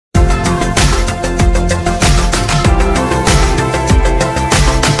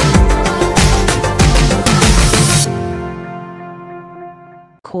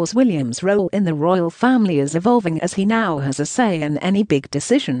because William's role in the royal family is evolving as he now has a say in any big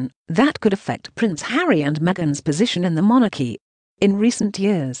decision that could affect Prince Harry and Meghan's position in the monarchy. In recent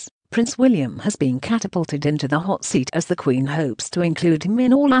years, Prince William has been catapulted into the hot seat as the Queen hopes to include him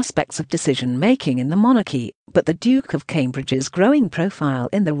in all aspects of decision-making in the monarchy, but the Duke of Cambridge's growing profile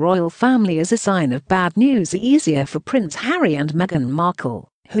in the royal family is a sign of bad news easier for Prince Harry and Meghan Markle,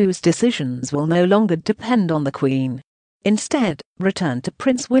 whose decisions will no longer depend on the Queen. Instead, return to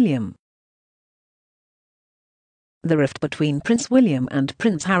Prince William. The rift between Prince William and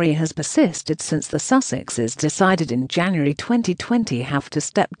Prince Harry has persisted since the Sussexes decided in January 2020 have to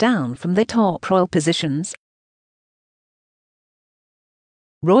step down from their top royal positions.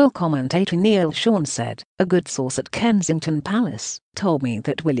 Royal commentator Neil Sean said, "A good source at Kensington Palace told me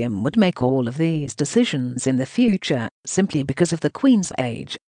that William would make all of these decisions in the future, simply because of the Queen's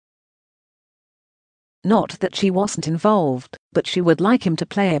age. Not that she wasn't involved, but she would like him to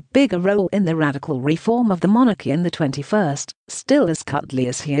play a bigger role in the radical reform of the monarchy in the 21st, still as cuddly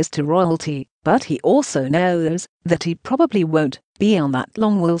as he is to royalty, but he also knows that he probably won't be on that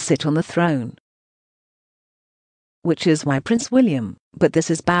long will sit on the throne. Which is why Prince William, but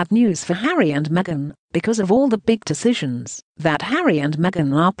this is bad news for Harry and Meghan, because of all the big decisions that Harry and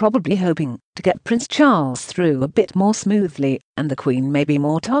Meghan are probably hoping to get Prince Charles through a bit more smoothly, and the Queen may be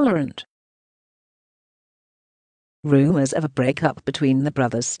more tolerant." Rumours of a breakup between the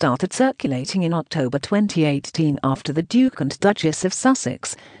brothers started circulating in October 2018 after the Duke and Duchess of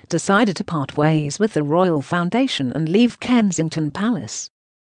Sussex decided to part ways with the Royal Foundation and leave Kensington Palace.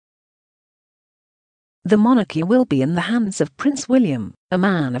 The monarchy will be in the hands of Prince William, a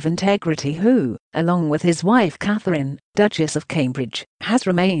man of integrity who, along with his wife Catherine, Duchess of Cambridge, has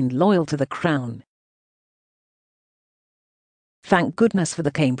remained loyal to the crown. Thank goodness for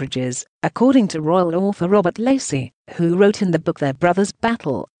the Cambridges, according to royal author Robert Lacey, who wrote in the book Their Brothers'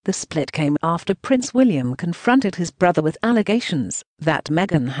 Battle. The split came after Prince William confronted his brother with allegations that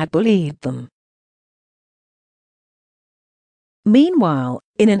Meghan had bullied them. Meanwhile,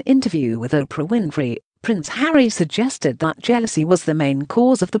 in an interview with Oprah Winfrey, Prince Harry suggested that jealousy was the main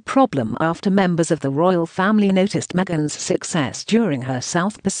cause of the problem after members of the royal family noticed Meghan's success during her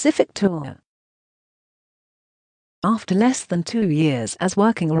South Pacific tour. After less than 2 years as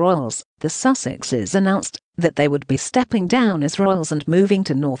working royals, the Sussexes announced that they would be stepping down as royals and moving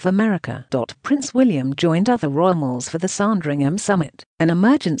to North America. Prince William joined other royals for the Sandringham Summit, an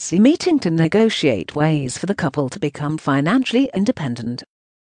emergency meeting to negotiate ways for the couple to become financially independent.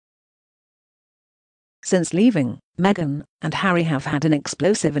 Since leaving, Meghan and Harry have had an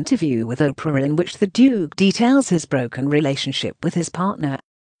explosive interview with Oprah in which the Duke details his broken relationship with his partner.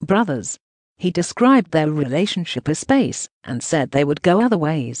 Brothers. He described their relationship as space and said they would go other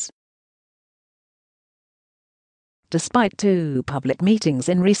ways. Despite 2 public meetings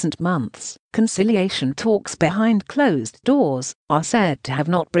in recent months, conciliation talks behind closed doors are said to have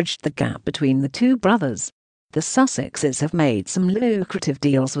not bridged the gap between the 2 brothers. The Sussexes have made some lucrative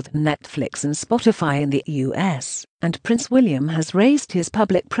deals with Netflix and Spotify in the US, and Prince William has raised his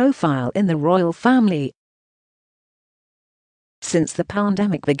public profile in the royal family. Since the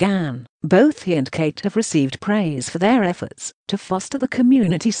pandemic began, both he and Kate have received praise for their efforts to foster the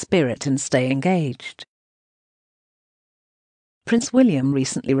community spirit and stay engaged. Prince William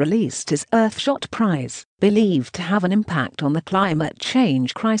recently released his Earthshot Prize, believed to have an impact on the climate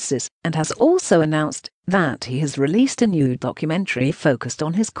change crisis, and has also announced that he has released a new documentary focused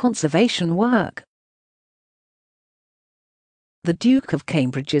on his conservation work. The Duke of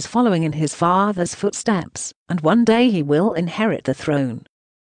Cambridge is following in his father's footsteps, and one day he will inherit the throne.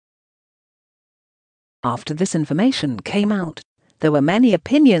 After this information came out, there were many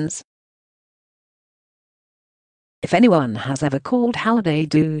opinions. If anyone has ever called holiday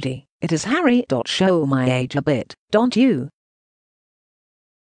duty, it is Harry. Show my age a bit, don't you?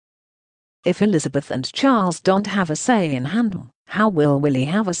 If Elizabeth and Charles don't have a say in Handel, how will Willie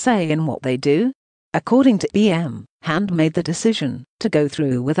have a say in what they do? According to BM, Hand made the decision to go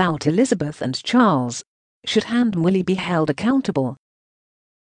through without Elizabeth and Charles. Should Hand and Willie be held accountable?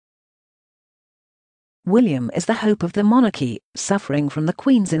 William is the hope of the monarchy, suffering from the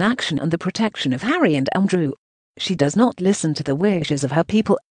Queen's inaction and the protection of Harry and Andrew. She does not listen to the wishes of her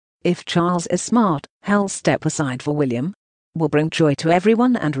people. If Charles is smart, he'll step aside for William. Will bring joy to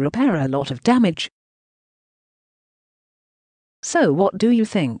everyone and repair a lot of damage. So what do you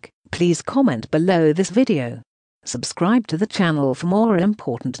think? Please comment below this video. Subscribe to the channel for more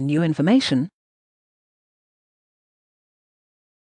important new information.